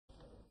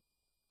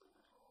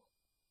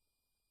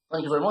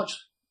Thank you very much,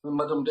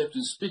 Madam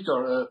Deputy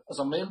Speaker. As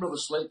a member of the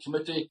Select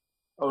Committee,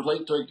 I would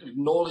like to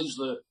acknowledge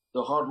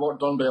the hard work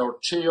done by our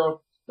Chair,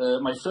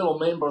 my fellow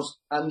members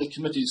and the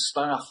committee's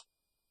staff.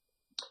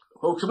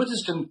 While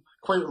committees can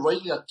quite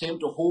rightly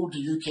attempt to hold the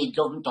UK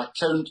Government to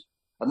account,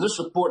 and this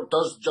report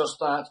does just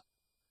that,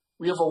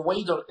 we have a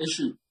wider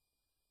issue.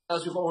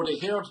 As we've already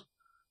heard,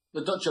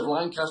 the Duchy of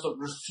Lancaster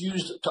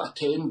refused to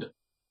attend.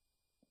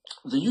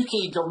 The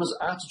UK Government's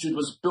attitude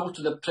was built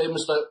on the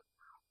premise that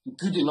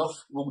good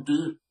enough will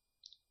do.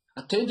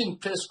 Attending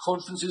press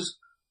conferences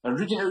and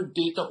reading out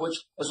data which,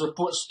 as the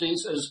report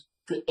states, is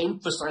to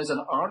emphasise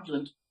an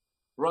argument,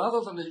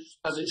 rather than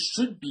as it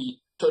should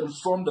be to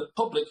inform the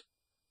public,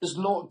 is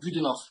not good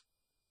enough.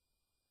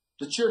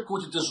 The Chair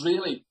quoted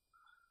Disraeli.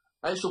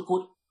 I shall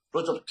quote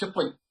Rudyard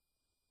Kipling.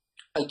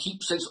 I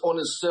keep 6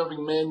 honest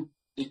serving men.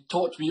 They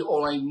taught me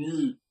all I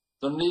knew.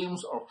 Their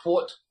names are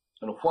what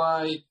and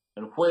why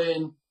and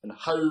when and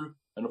how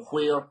and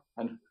where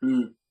and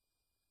who.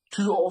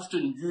 Too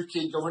often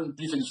UK Government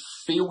briefings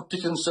fail to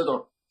consider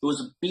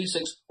those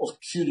basics of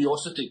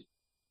curiosity.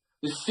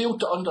 They fail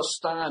to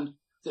understand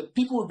that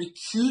people would be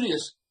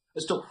curious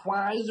as to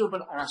why they were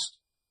being asked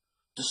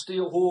to stay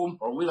at home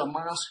or wear a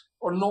mask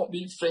or not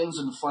meet friends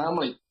and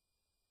family.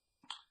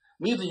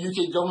 Maybe the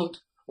UK Government,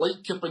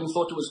 like Kipling,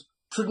 thought it was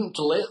prudent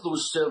to let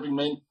those serving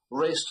men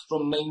rest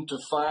from 9 to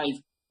 5.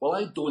 Well,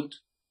 I don't.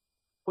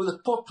 When the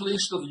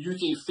population of the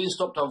UK faced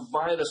up to a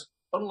virus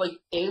unlike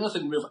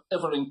anything we've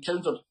ever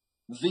encountered,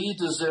 they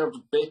deserved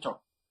better.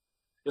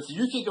 If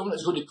the UK Government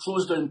is going to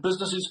close down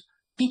businesses,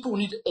 people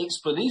need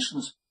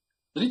explanations.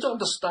 They need to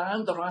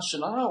understand the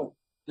rationale.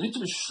 They need to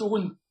be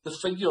shown the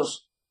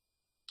figures.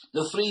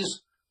 The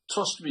phrase,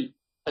 "trust me,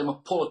 I'm a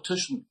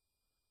politician,"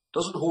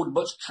 doesn't hold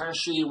much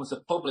cachet with the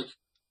public,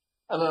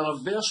 and an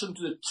aversion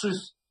to the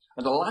truth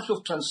and a lack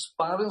of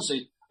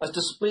transparency as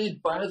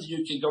displayed by the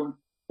UK Government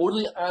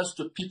only adds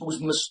to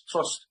people's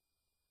mistrust.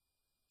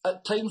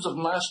 At times of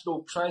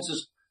national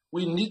crisis,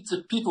 we need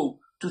the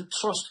people to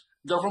trust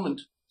government.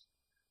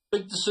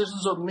 Big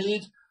decisions are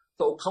made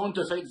that will come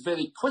into effect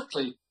very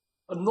quickly,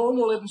 and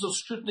normal levels of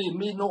scrutiny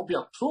may not be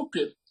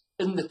appropriate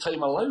in the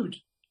time allowed.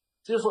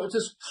 Therefore, it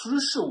is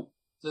crucial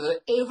that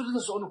the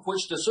evidence on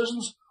which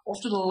decisions,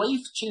 often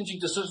life-changing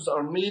decisions,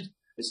 are made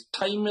is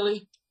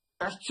timely,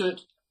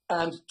 accurate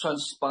and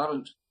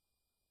transparent.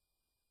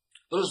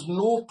 There is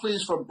no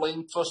place for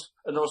blind trust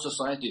in our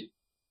society.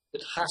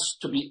 It has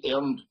to be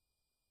earned.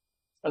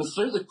 And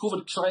throughout the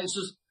COVID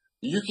crisis,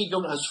 the UK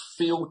Government has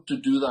failed to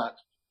do that.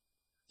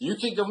 The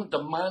UK Government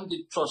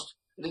demanded trust,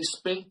 it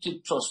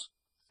expected trust,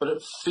 but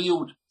it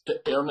failed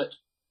to earn it.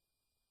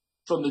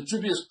 From the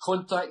dubious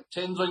contact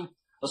tendering,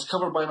 as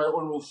covered by my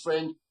honourable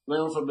friend, the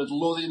member for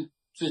Midlothian,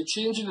 to the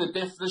changing the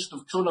definition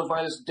of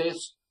coronavirus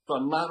deaths to a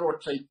narrower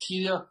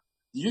criteria,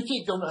 the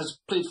UK Government has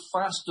played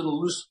fast and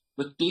loose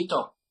with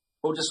data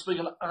while displaying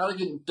an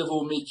arrogant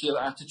devil-may-care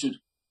attitude.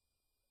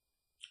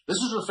 This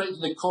is reflected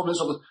in the comments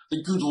of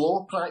the Good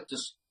Law Project,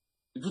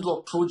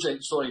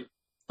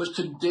 which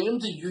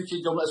condemned the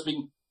UK Government as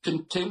being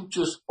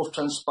contemptuous of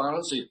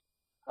transparency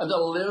and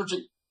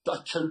allergic to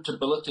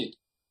accountability.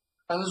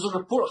 And as the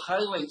report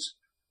highlights,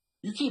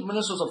 UK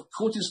ministers have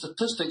quoted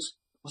statistics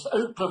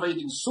without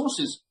providing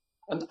sources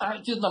and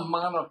acted in a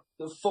manner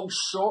that falls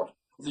short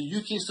of the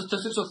UK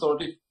Statistics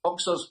Authority,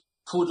 UKSA's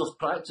Code of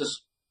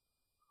Practice.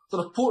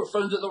 The report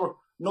found that there were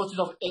not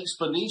enough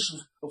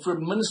explanations of where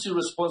ministerial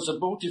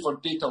responsibility for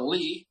data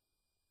lay,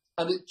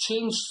 and it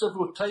changed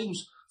several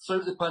times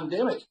throughout the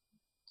pandemic,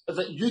 and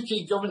that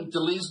UK Government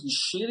delays in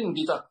sharing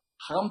data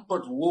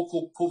hampered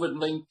local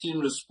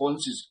COVID-19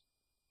 responses.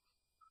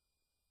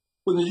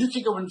 When the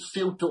UK Government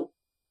failed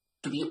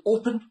to be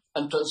open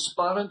and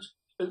transparent,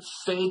 it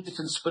fed the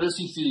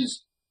conspiracy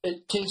theories,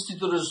 it tested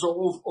the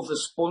resolve of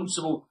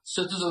responsible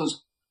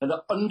citizens, and it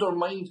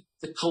undermined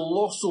the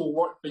colossal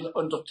work being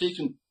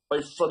undertaken by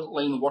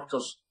frontline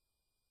workers.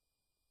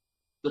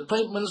 The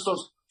Prime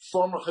Minister's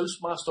former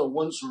housemaster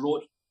once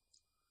wrote,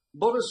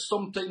 "Boris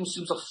sometimes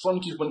seems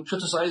affronted when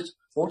criticised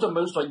for what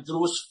amounts to a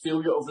gross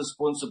failure of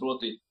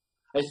responsibility.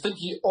 I think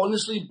he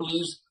honestly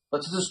believes that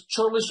it is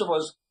churlish of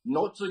us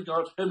not to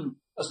regard him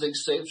as an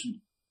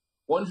exception,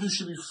 one who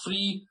should be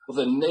free of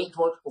the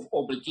network of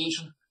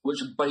obligation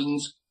which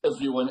binds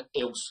everyone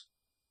else.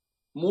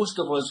 Most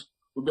of us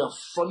would be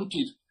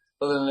affronted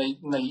by the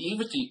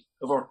naivety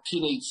of our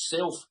teenage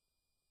self,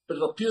 but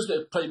it appears that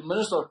the Prime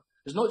Minister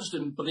has not just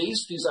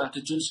embraced these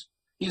attitudes,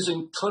 he has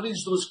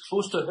encouraged those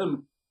close to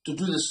him to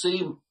do the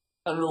same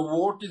and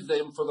rewarded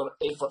them for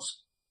their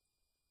efforts.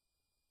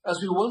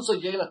 As we once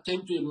again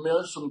attempt to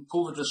emerge from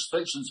COVID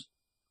restrictions,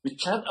 we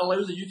can't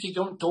allow the UK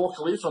Government to walk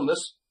away from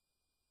this.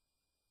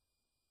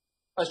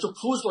 I shall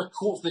close with a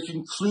quote from the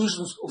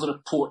conclusions of the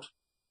report.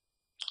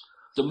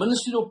 The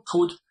Ministerial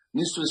Code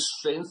needs to be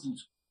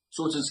strengthened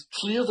so it is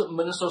clear that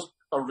ministers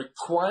are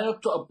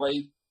required to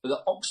abide by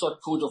the UKSA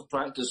Code of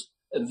Practice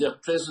in their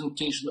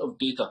presentation of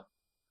data.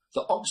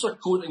 The UKSA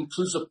Code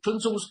includes the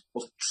principles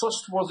of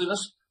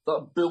trustworthiness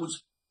that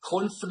builds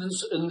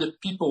confidence in the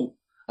people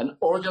and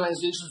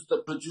organisations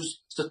that produce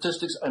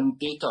statistics and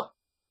data.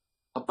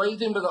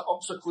 Abiding by the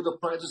Oxford Code of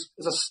Practice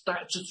is a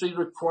statutory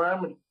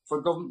requirement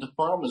for government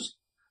departments.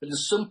 It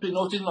is simply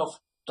not enough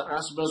to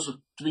ask ministers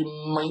to be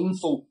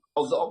mindful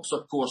of the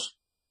Oxford course.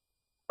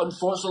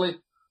 Unfortunately,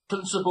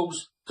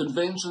 principles,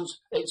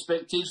 conventions,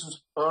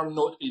 expectations are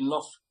not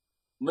enough.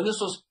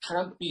 Ministers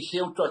can't be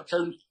held to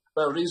account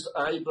by a raised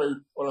eyebrow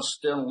or a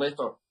stern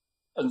letter.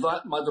 And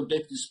that, Madam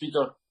Deputy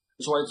Speaker,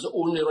 is why it is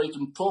only right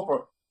and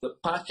proper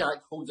that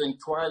PACAC holds an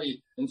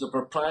inquiry into the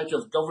propriety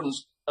of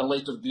governance in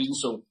light of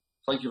Greensill.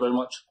 Thank you very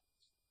much.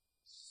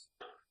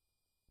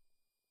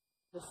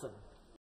 Listen.